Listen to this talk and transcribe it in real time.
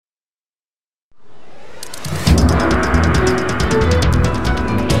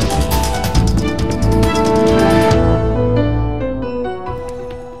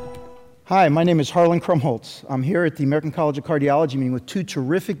Hi, my name is Harlan Krumholtz. I'm here at the American College of Cardiology meeting with two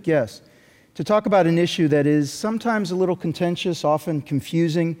terrific guests to talk about an issue that is sometimes a little contentious, often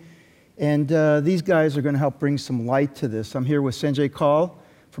confusing, and these guys are going to help bring some light to this. I'm here with Sanjay Kaul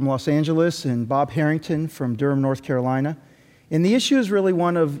from Los Angeles and Bob Harrington from Durham, North Carolina. And the issue is really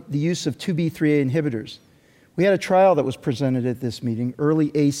one of the use of 2B3A inhibitors. We had a trial that was presented at this meeting,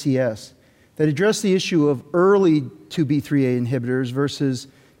 EARLY ACS, that addressed the issue of early 2B3A inhibitors versus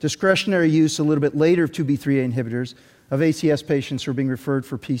discretionary use a little bit later of 2B3A inhibitors of ACS patients who are being referred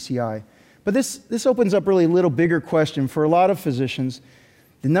for PCI. But this opens up really a little bigger question for a lot of physicians.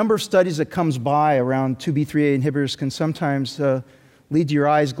 The number of studies that comes by around 2B3A inhibitors can sometimes lead to your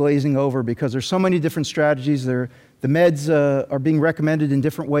eyes glazing over because there's so many different strategies. The meds are being recommended in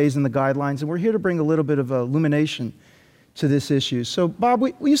different ways in the guidelines, and we're here to bring a little bit of illumination to this issue. So Bob,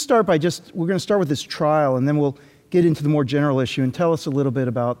 will you start by we're going to start with this trial, and then we'll get into the more general issue, and tell us a little bit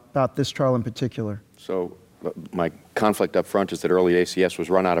about this trial in particular. So my conflict up front is that early ACS was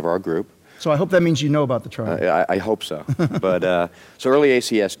run out of our group. So I hope that means you know about the trial. I hope so. But so early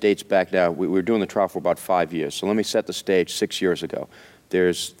ACS dates back now. We were doing the trial for about 5 years. So let me set the stage 6 years ago.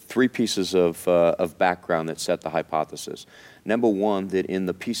 There's 3 pieces of background that set the hypothesis. Number one, that in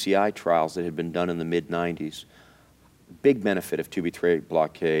the PCI trials that had been done in the mid-90s, big benefit of 2B3A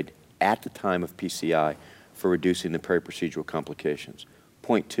blockade at the time of PCI for reducing the peri-procedural complications.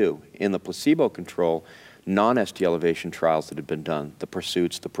 Point 2, in the placebo control, non-ST elevation trials that had been done, the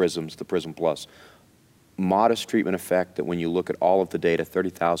Pursuits, the Prisms, the Prism Plus, modest treatment effect that when you look at all of the data,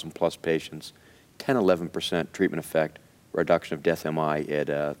 30,000 plus patients, 10-11% treatment effect, reduction of death MI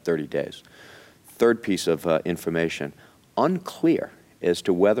at 30 days. Third piece of information, unclear as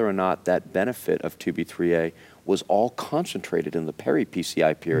to whether or not that benefit of 2B3A was all concentrated in the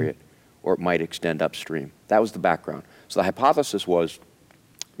peri-PCI period or it might extend upstream. That was the background. So the hypothesis was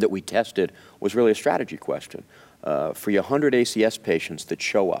that we tested was really a strategy question. For your 100 ACS patients that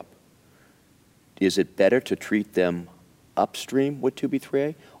show up, is it better to treat them upstream with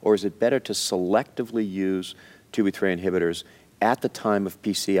 2B3A, or is it better to selectively use 2B3A inhibitors at the time of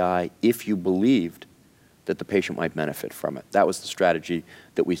PCI if you believed that the patient might benefit from it? That was the strategy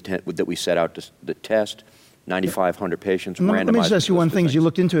that we set out to test. 9,500 patients randomized. Let me just ask you one thing as you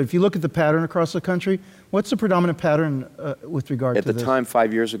looked into it. If you look at the pattern across the country, what's the predominant pattern with regard to this? At the time,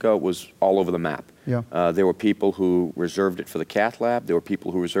 5 years ago, it was all over the map. Yeah. There were people who reserved it for the cath lab. There were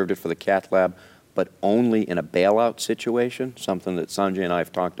people who reserved it for the cath lab, but only in a bailout situation, something that Sanjay and I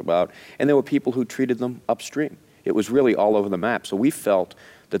have talked about. And there were people who treated them upstream. It was really all over the map. So we felt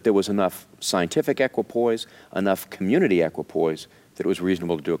that there was enough scientific equipoise, enough community equipoise, that it was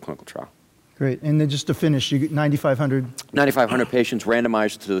reasonable to do a clinical trial. Great. And then just to finish, you get 9,500? 9,500 patients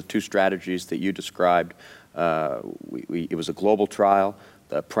randomized to the 2 strategies that you described. It was a global trial.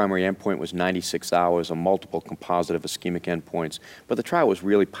 The primary endpoint was 96 hours, a multiple composite of ischemic endpoints. But the trial was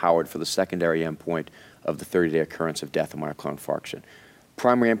really powered for the secondary endpoint of the 30-day occurrence of death and myocardial infarction.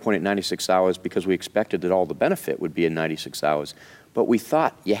 Primary endpoint at 96 hours because we expected that all the benefit would be in 96 hours. But we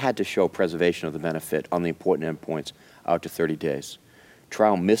thought you had to show preservation of the benefit on the important endpoints out to 30 days.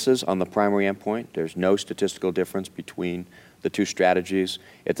 Trial misses on the primary endpoint. There's no statistical difference between the 2 strategies.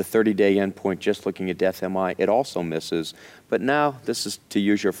 At the 30-day endpoint, just looking at death MI, it also misses. But now, this is, to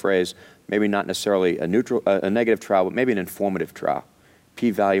use your phrase, maybe not necessarily a negative trial, but maybe an informative trial.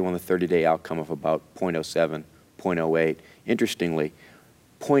 P-value on the 30-day outcome of about 0.07, 0.08. Interestingly,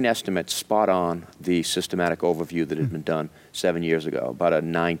 point estimate spot on the systematic overview that had been done 7 years ago, about a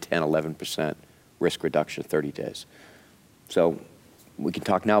 9, 10, 11% risk reduction at 30 days. So we can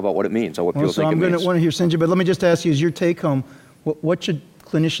talk now about what it means, or what people think it means. I'm going to want to hear Sanjay, but let me just ask you, as your take-home, what should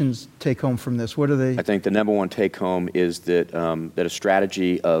clinicians take home from this? What are they? I think the number one take-home is that, that a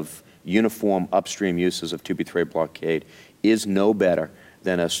strategy of uniform upstream uses of 2B3A blockade is no better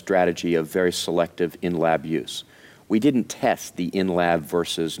than a strategy of very selective in-lab use. We didn't test the in-lab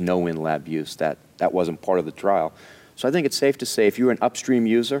versus no in-lab use. That wasn't part of the trial. So I think it's safe to say if you're an upstream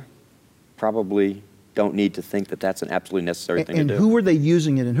user, probably don't need to think that that's an absolutely necessary thing to do. And who were they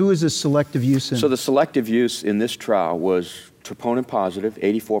using it in? Who is this selective use in? So the selective use in this trial was troponin positive.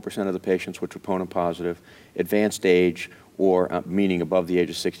 84% of the patients were troponin positive, advanced age, or meaning above the age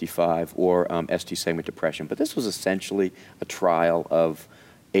of 65, or ST segment depression. But this was essentially a trial of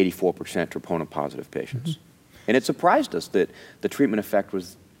 84% troponin positive patients. And it surprised us that the treatment effect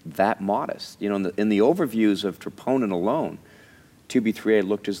was that modest. You know, in the overviews of troponin alone, 2B3A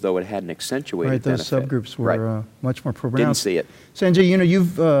looked as though it had an accentuated benefit. Those subgroups were much more pronounced. Didn't see it. Sanjay, you know,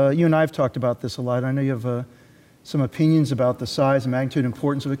 you and I have talked about this a lot. I know you have some opinions about the size and magnitude and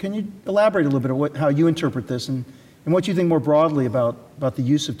importance of it. Can you elaborate a little bit on how you interpret this and what you think more broadly about about the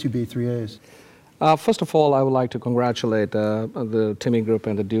use of 2B3As? First of all, I would like to congratulate the TIMI group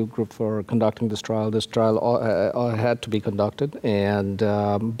and the Duke group for conducting this trial. This trial had to be conducted, and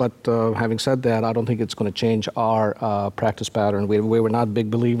but having said that, I don't think it's going to change our practice pattern. We were not big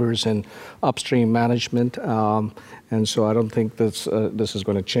believers in upstream management, and so I don't think this is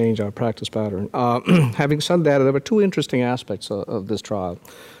going to change our practice pattern. Having said that, there were two interesting aspects of this trial.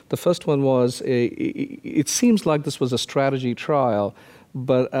 The first one was it seems like this was a strategy trial.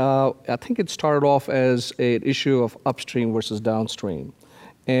 But I think it started off as an issue of upstream versus downstream.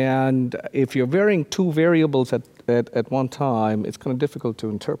 And if you're varying two variables at one time, it's kind of difficult to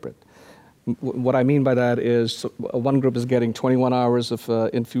interpret. What I mean by that is one group is getting 21 hours of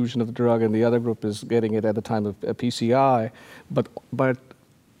infusion of the drug and the other group is getting it at the time of PCI, but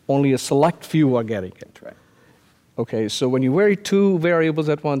only a select few are getting it. Right. Okay, so when you vary two variables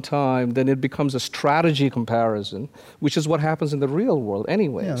at one time, then it becomes a strategy comparison, which is what happens in the real world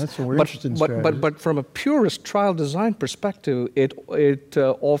anyways. Yeah, that's what we're interested in. But from a purist trial design perspective, it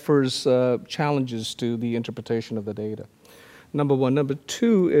offers challenges to the interpretation of the data. Number one. Number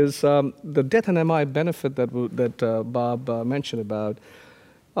two is the death and MI benefit that Bob mentioned about.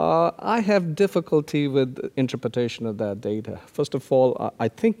 I have difficulty with interpretation of that data. First of all, I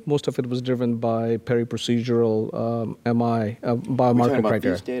think most of it was driven by peri-procedural MI biomarker criteria. About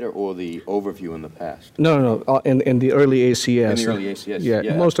these data or the overview in the past? No, in the early ACS. In the early ACS,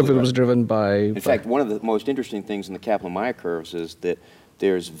 yeah, most of it was driven by... In fact, one of the most interesting things in the Kaplan-Meier curves is that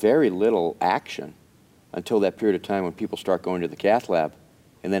there's very little action until that period of time when people start going to the cath lab,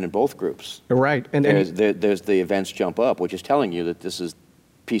 and then in both groups. Right. There's the events jump up, which is telling you that this is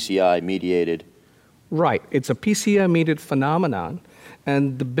PCI-mediated. Right. It's a PCI-mediated phenomenon.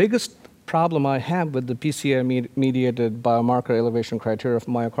 And the biggest problem I have with the PCI-mediated biomarker elevation criteria of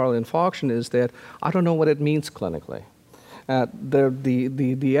myocardial infarction is that I don't know what it means clinically.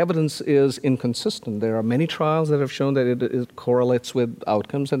 The evidence is inconsistent. There are many trials that have shown that it correlates with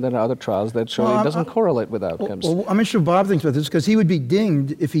outcomes, and there are other trials that show it doesn't correlate with outcomes. Well, I'm not sure Bob thinks about this, because he would be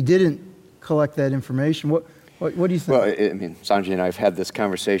dinged if he didn't collect that information. What do you think? Well, I mean, Sanjay and I have had this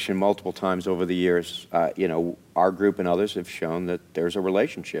conversation multiple times over the years. You know, our group and others have shown that there's a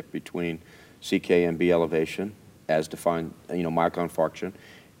relationship between CK-MB elevation, as defined, myocardial infarction,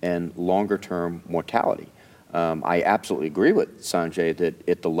 and longer-term mortality. I absolutely agree with Sanjay that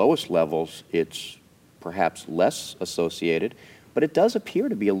at the lowest levels, it's perhaps less associated, but it does appear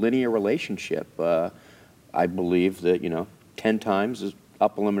to be a linear relationship. I believe that, 10 times is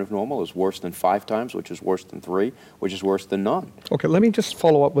upper limit of normal is worse than 5 times, which is worse than 3, which is worse than none. Okay, let me just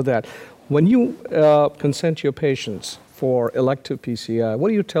follow up with that. When you consent your patients for elective PCI, what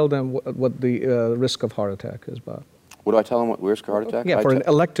do you tell them what the risk of heart attack is, Bob? What do I tell them, what risk of heart attack? Yeah, for an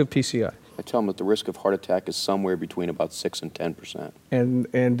elective PCI. I tell them that the risk of heart attack is somewhere between about 6 and 10%.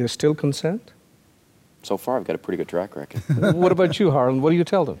 And they still consent? So far, I've got a pretty good track record. What about you, Harlan? What do you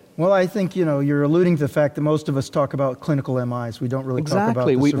tell them? Well, I think, you're alluding to the fact that most of us talk about clinical MIs. We don't really talk about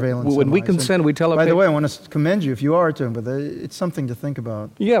the surveillance when MIs. we consent, we tell them... By the way, I want to commend you if you are to them, but it's something to think about.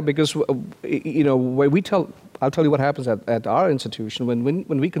 Yeah, because, when I'll tell you what happens at our institution. When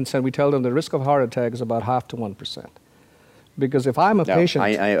we consent, we tell them the risk of heart attack is about 0.5 to 1%. Because if I'm a patient...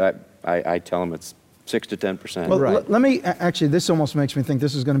 I tell them it's 6 to 10%. Well, right. Let me, actually, this almost makes me think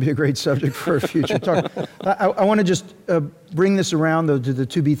this is going to be a great subject for a future talk. I want to just bring this around, though, to the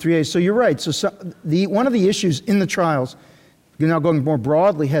 2B3As. So you're right. So one of the issues in the trials, now going more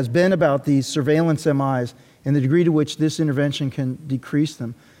broadly, has been about these surveillance MIs and the degree to which this intervention can decrease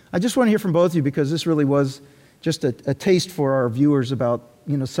them. I just want to hear from both of you, because this really was just a taste for our viewers about,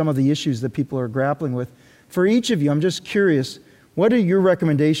 some of the issues that people are grappling with. For each of you, I'm just curious, what are your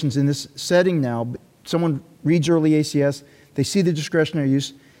recommendations in this setting now? Someone reads early ACS, they see the discretionary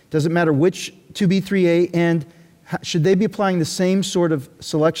use. Does it matter which 2B3A, and should they be applying the same sort of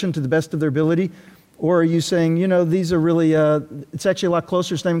selection to the best of their ability? Or are you saying, these are really, it's actually a lot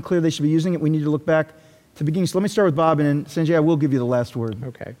closer, it's not even clear they should be using it, we need to look back to the beginning. So let me start with Bob, and then Sanjay, I will give you the last word.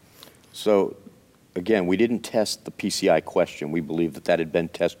 Okay. So, again, we didn't test the PCI question. We believe that had been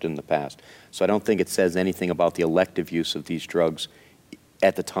tested in the past. So I don't think it says anything about the elective use of these drugs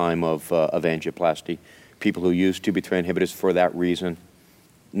at the time of angioplasty. People who use 2B3 inhibitors for that reason,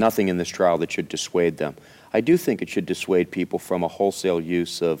 nothing in this trial that should dissuade them. I do think it should dissuade people from a wholesale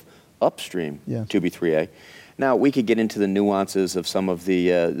use of upstream 2B3A. Now, we could get into the nuances of some of the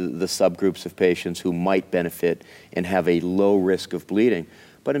subgroups of patients who might benefit and have a low risk of bleeding.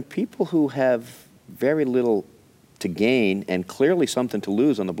 But in people who have very little to gain and clearly something to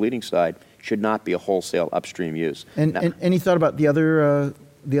lose on the bleeding side, should not be a wholesale upstream use. And any thought about the other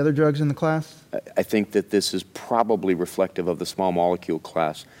the other drugs in the class? I think that this is probably reflective of the small molecule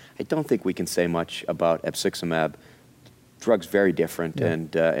class. I don't think we can say much about epsiximab. Drug's very different, Yeah.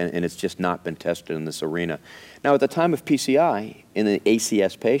 and it's just not been tested in this arena. Now, at the time of PCI, in an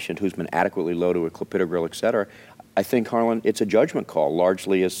ACS patient who's been adequately loaded with clopidogrel, et cetera, I think, Harlan, it's a judgment call,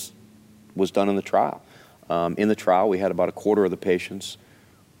 largely as was done in the trial. In the trial, we had about a quarter of the patients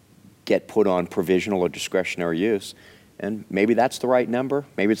get put on provisional or discretionary use. And maybe that's the right number.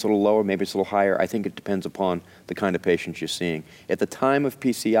 Maybe it's a little lower, maybe it's a little higher. I think it depends upon the kind of patients you're seeing. At the time of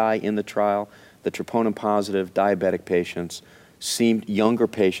PCI in the trial, the troponin-positive diabetic patients seemed, younger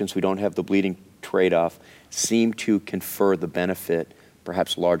patients who don't have the bleeding trade-off, seem to confer the benefit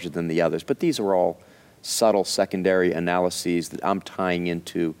perhaps larger than the others. But these are all subtle secondary analyses that I'm tying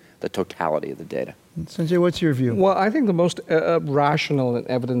into the totality of the data. Sanjay, what's your view? Well, I think the most rational and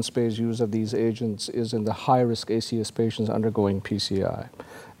evidence-based use of these agents is in the high-risk ACS patients undergoing PCI.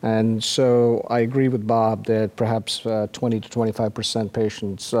 And so I agree with Bob that perhaps 20 to 25%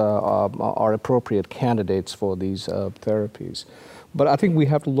 patients are appropriate candidates for these therapies. But I think we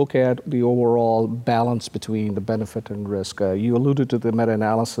have to look at the overall balance between the benefit and risk. You alluded to the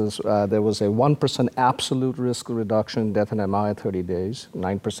meta-analysis. There was a 1% absolute risk reduction in death and MI at 30 days,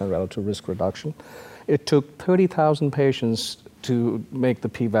 9% relative risk reduction. It took 30,000 patients to make the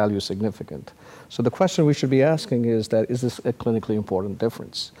p-value significant. So the question we should be asking is that, is this a clinically important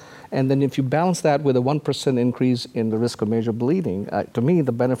difference? And then if you balance that with a 1% increase in the risk of major bleeding, to me,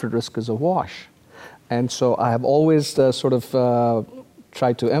 the benefit risk is a wash. And so I have always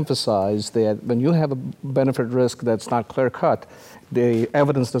tried to emphasize that when you have a benefit risk that's not clear-cut, the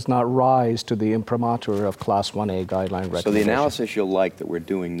evidence does not rise to the imprimatur of Class 1A guideline recommendation. So the analysis you'll like that we're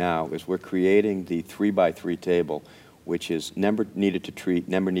doing now is we're creating the 3x3 table, which is number needed to treat,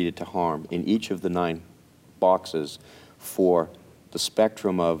 number needed to harm, in each of the 9 boxes for the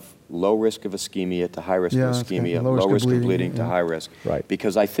spectrum of low risk of ischemia to high risk of ischemia, low risk of bleeding to high risk. Right.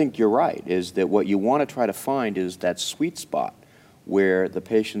 Because I think you're right, is that what you want to try to find is that sweet spot where the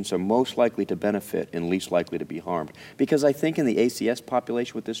patients are most likely to benefit and least likely to be harmed. Because I think in the ACS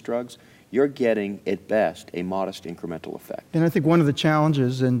population with these drugs, you're getting, at best, a modest incremental effect. And I think one of the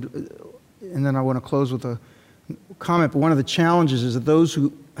challenges, and then I want to close with a comment, but one of the challenges is that those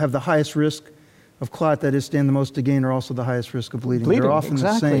who have the highest risk of clot, that is, stand the most to gain, are also the highest risk of bleeding. They're often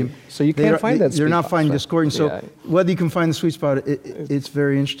exactly. the same. So you can't find that sweet You're not spot, finding right? discordance. So Yeah. whether you can find the sweet spot, it's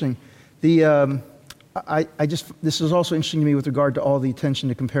very interesting. This is also interesting to me with regard to all the attention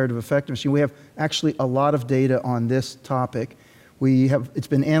to comparative effectiveness. We have actually a lot of data on this topic. It's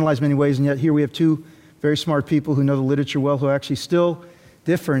been analyzed many ways, and yet here we have 2 very smart people who know the literature well, who actually still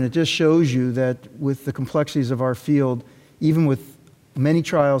differ. And it just shows you that with the complexities of our field, even with many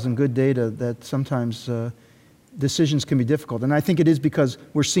trials and good data, that sometimes decisions can be difficult. And I think it is because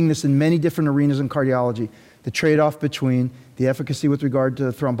we're seeing this in many different arenas in cardiology, the trade-off between the efficacy with regard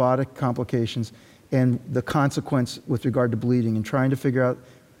to thrombotic complications and the consequence with regard to bleeding, and trying to figure out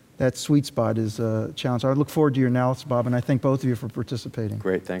that sweet spot is a challenge. I look forward to your analysis, Bob, and I thank both of you for participating.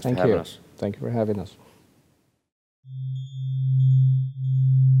 Great, thanks for Thank having you. us. Thank you for having us.